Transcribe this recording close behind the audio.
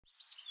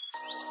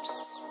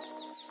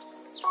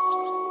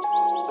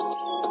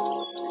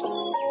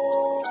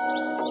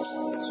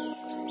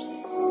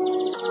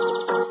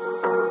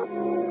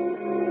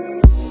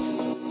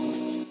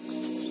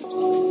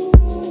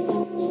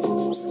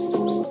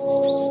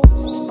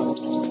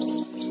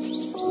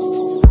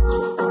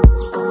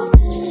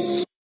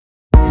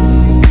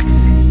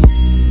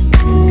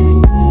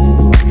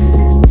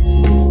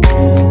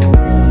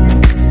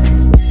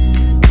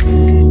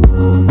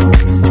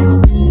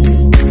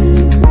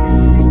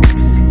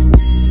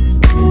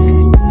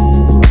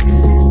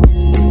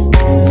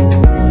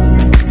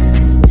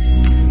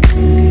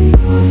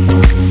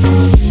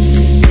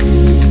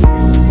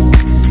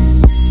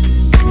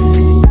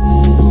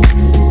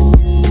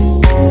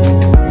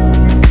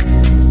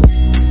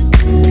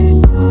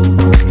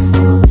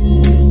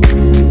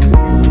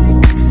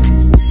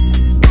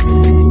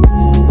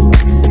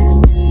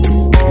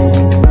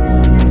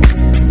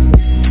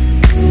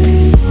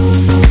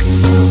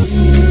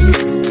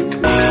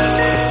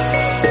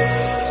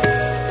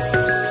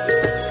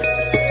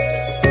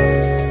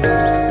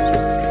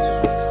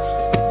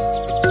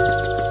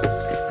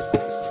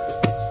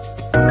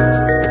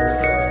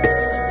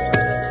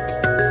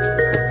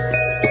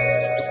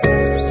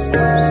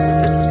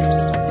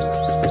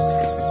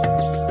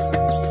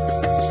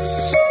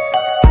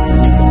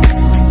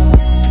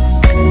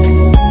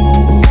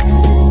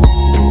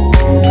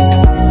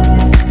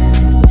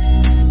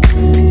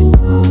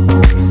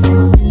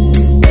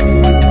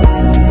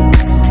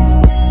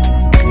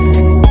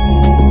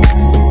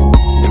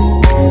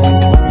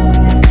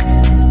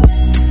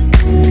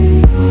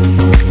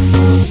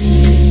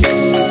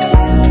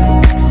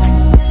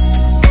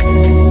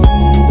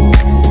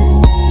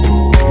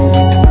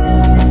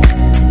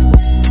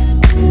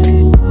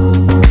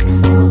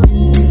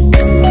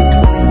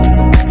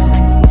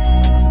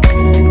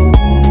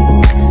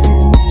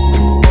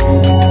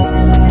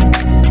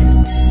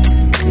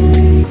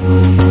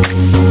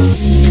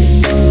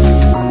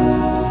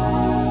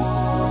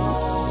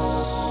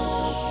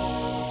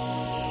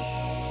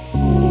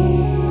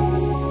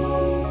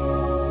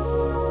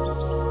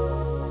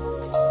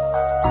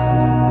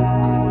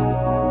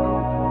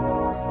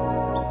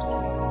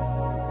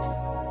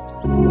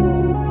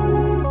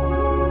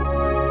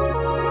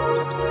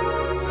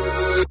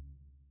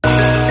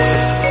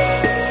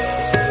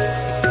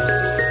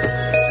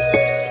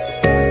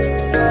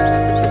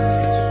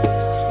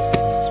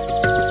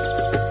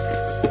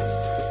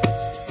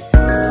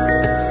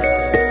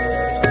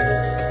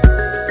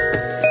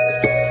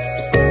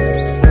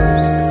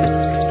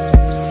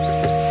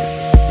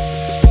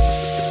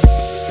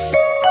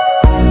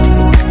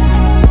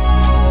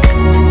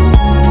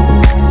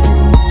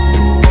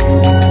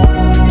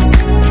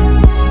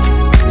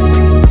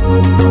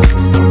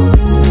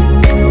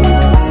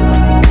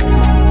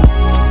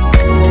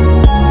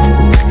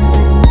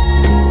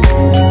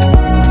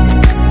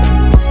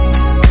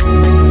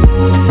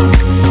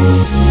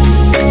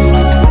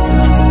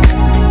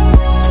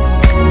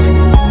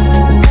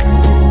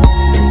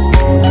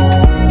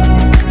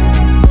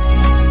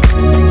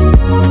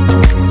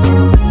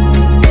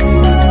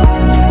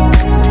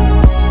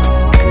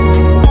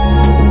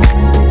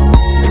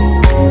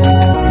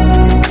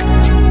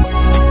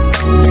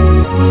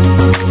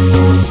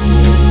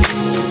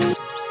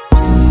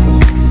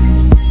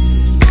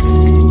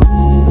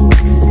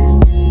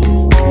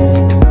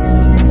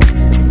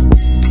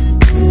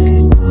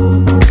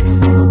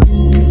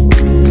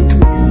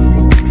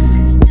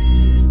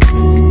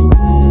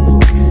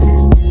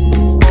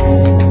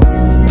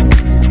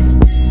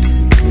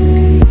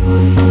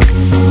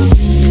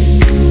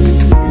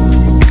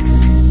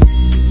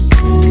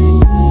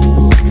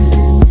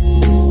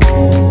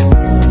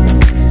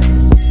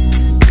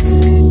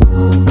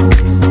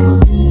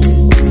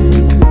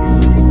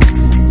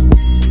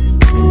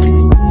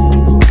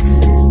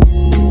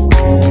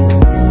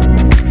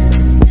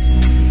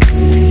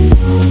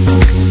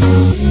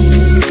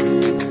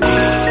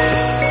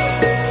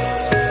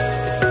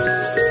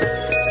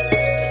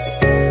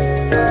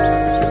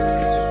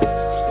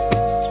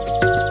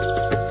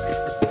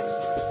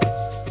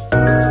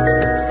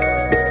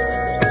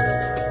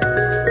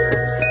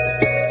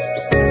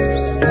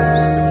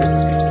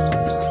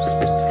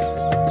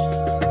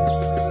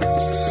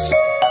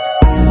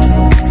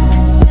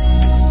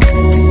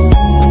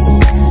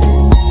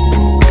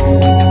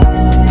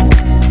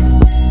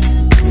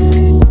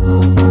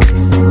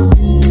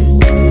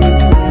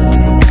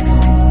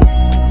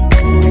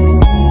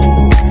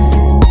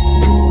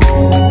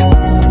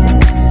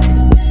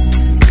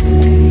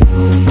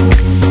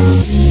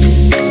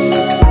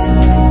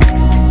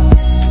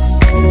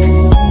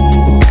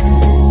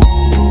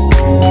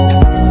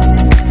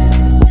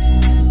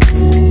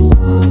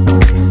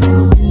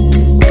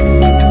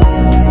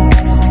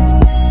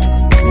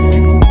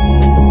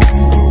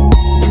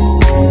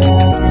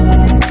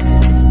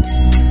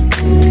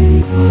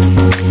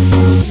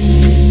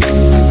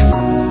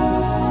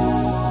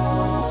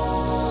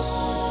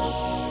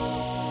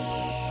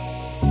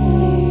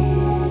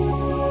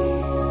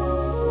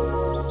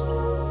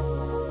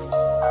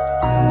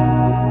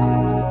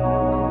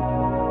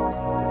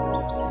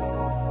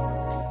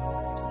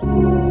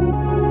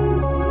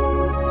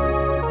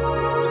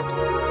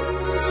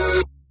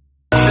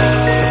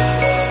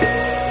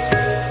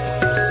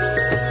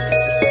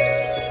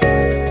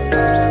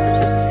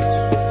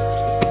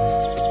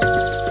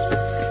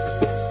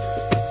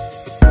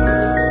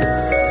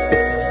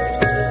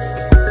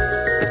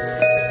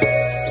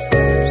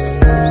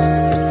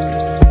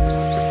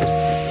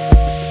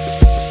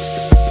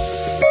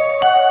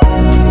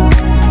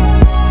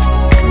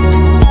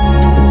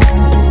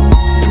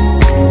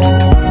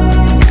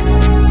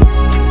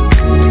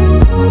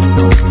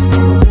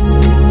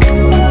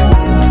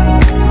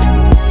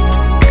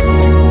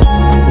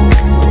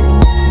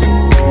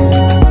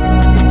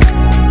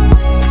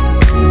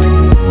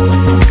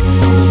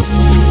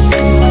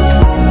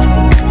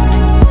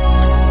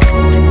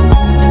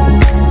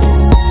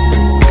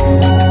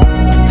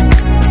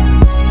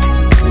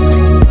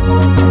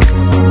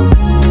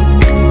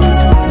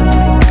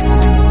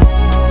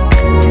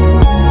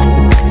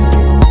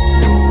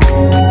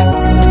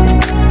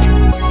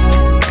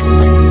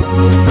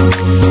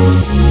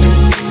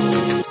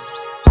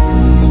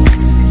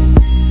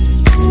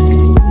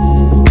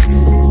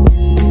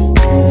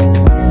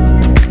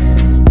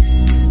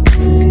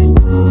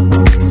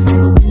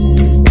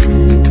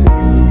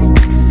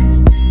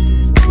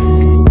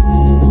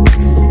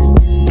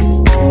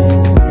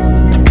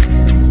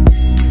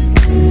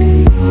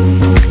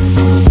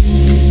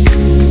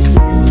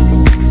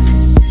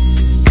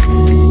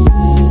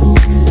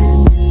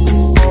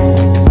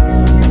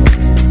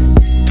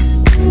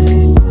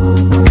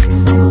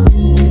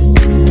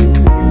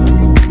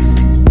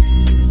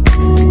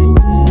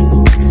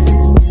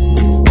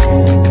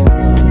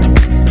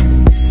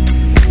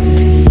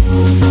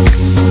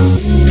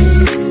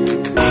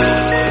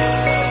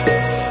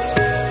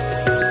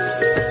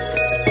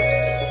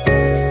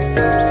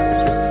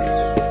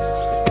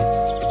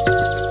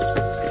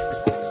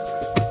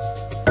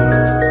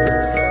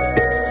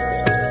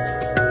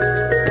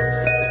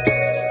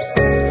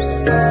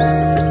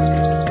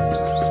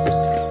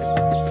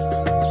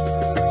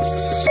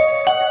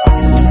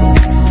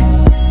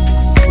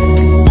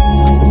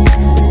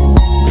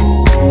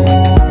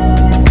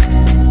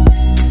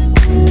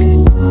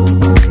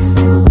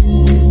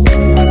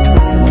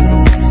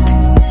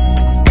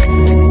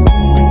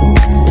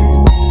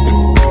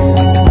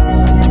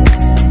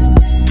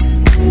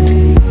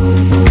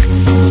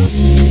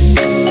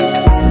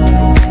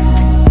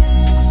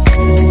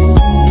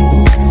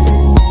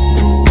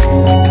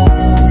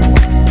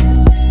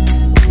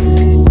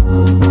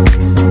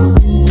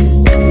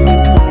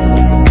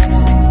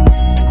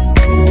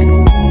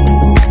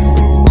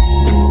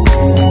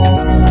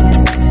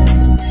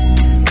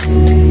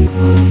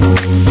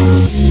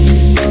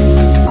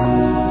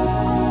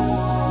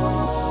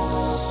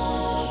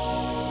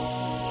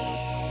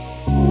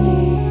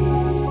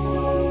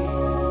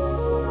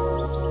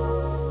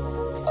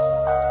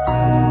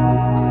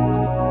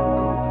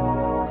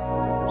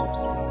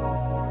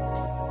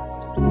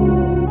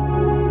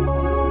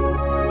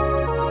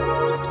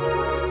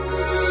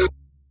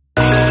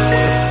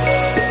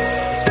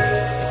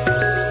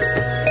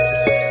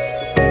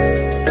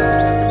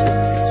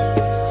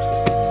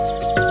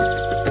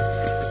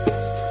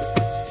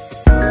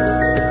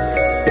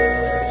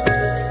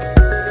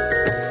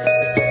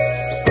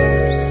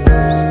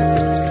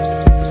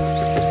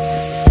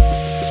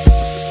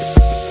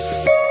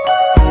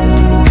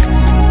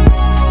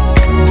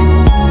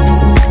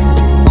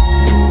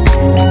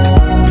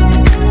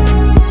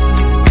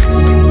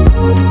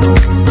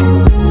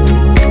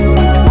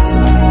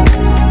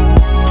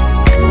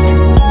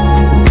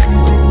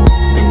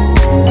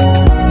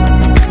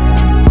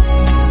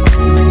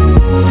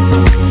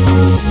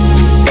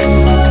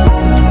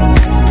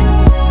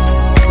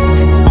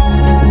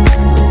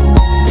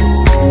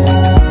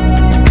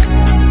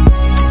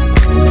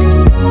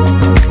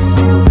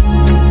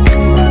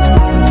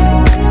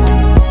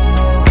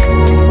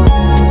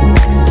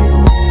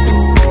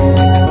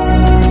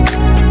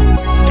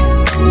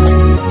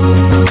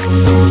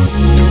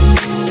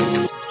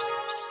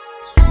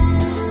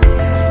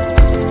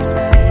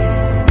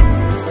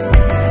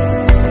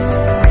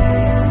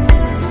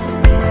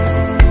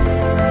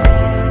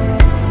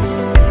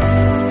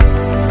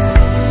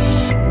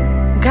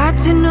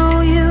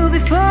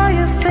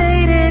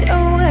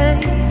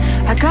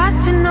got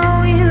to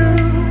know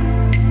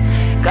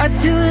you, got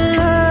to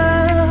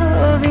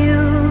love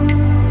you.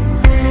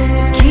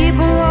 Just keep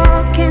on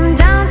walking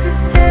down to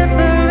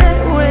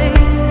separate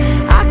ways.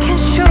 I can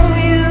show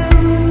you,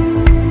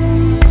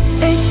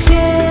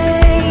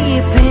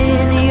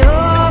 escaping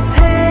your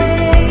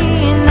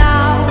pain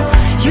now.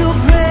 You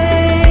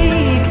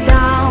break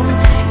down,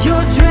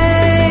 you're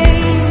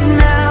drained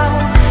now.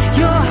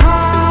 Your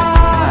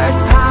heart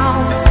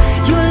pounds,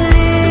 your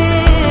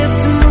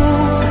lips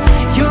move,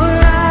 your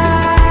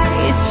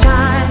eyes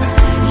shine.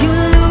 You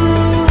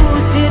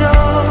lose it all.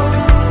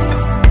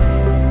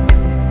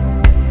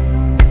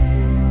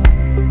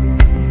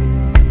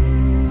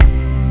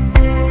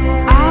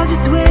 I'll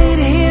just wait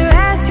here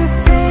as you're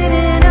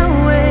fading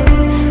away.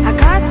 I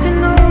got to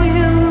know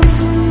you,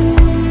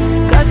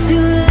 got to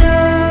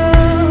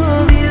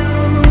love you.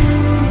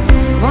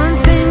 One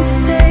thing to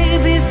say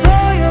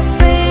before you're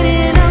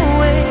fading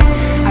away.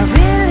 I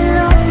really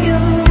love you.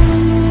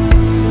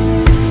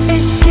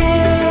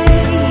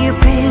 Escaping your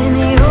pain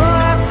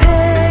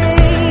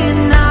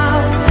now.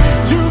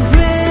 You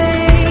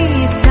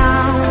break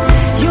down,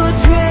 you're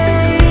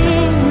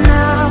drained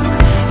now.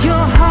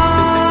 Your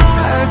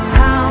heart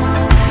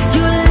pounds,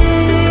 your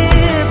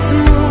lips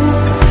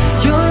move,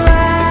 your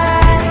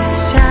eyes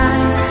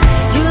shine.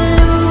 You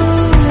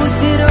lose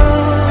it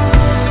all.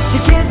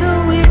 Together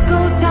we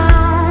go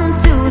down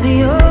to the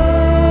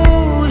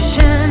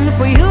ocean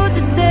for you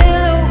to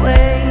sail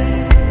away.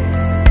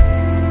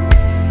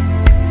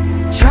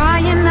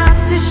 Trying not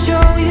to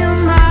show you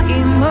my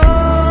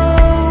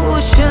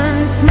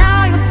emotions.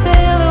 Now you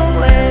sail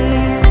away.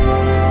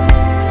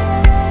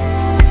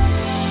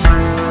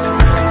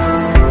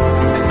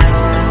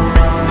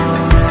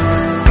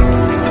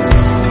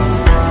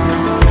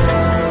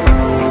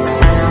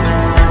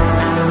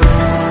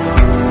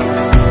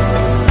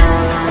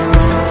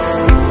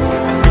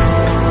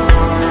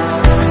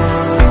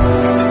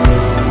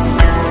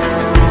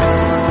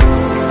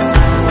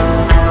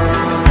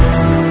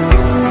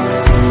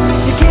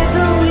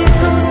 Together we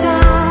go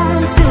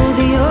down to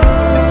the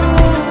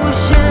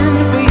ocean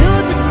for you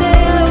to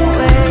sail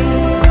away.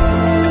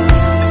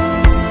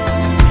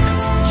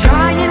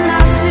 Trying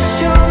not to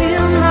show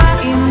you my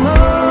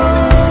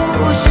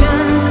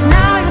emotions.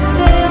 Now you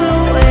sail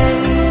away.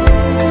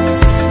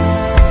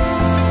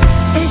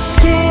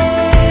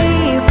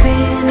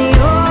 Escaping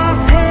your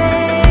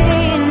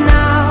pain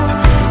now.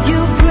 You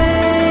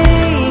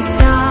break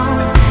down,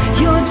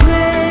 you're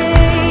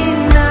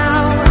drained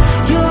now.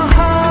 Your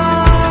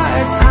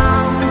heart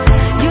pounds,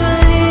 your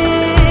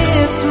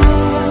lips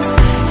move,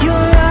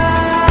 your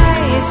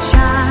eyes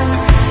shine.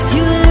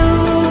 You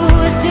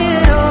lose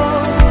it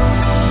all.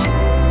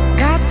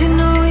 Got to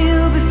know you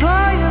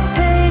before you're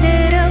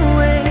faded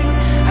away.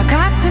 I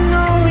got to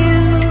know you,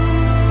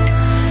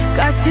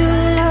 got to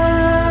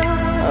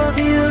love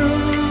you.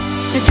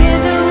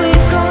 Together we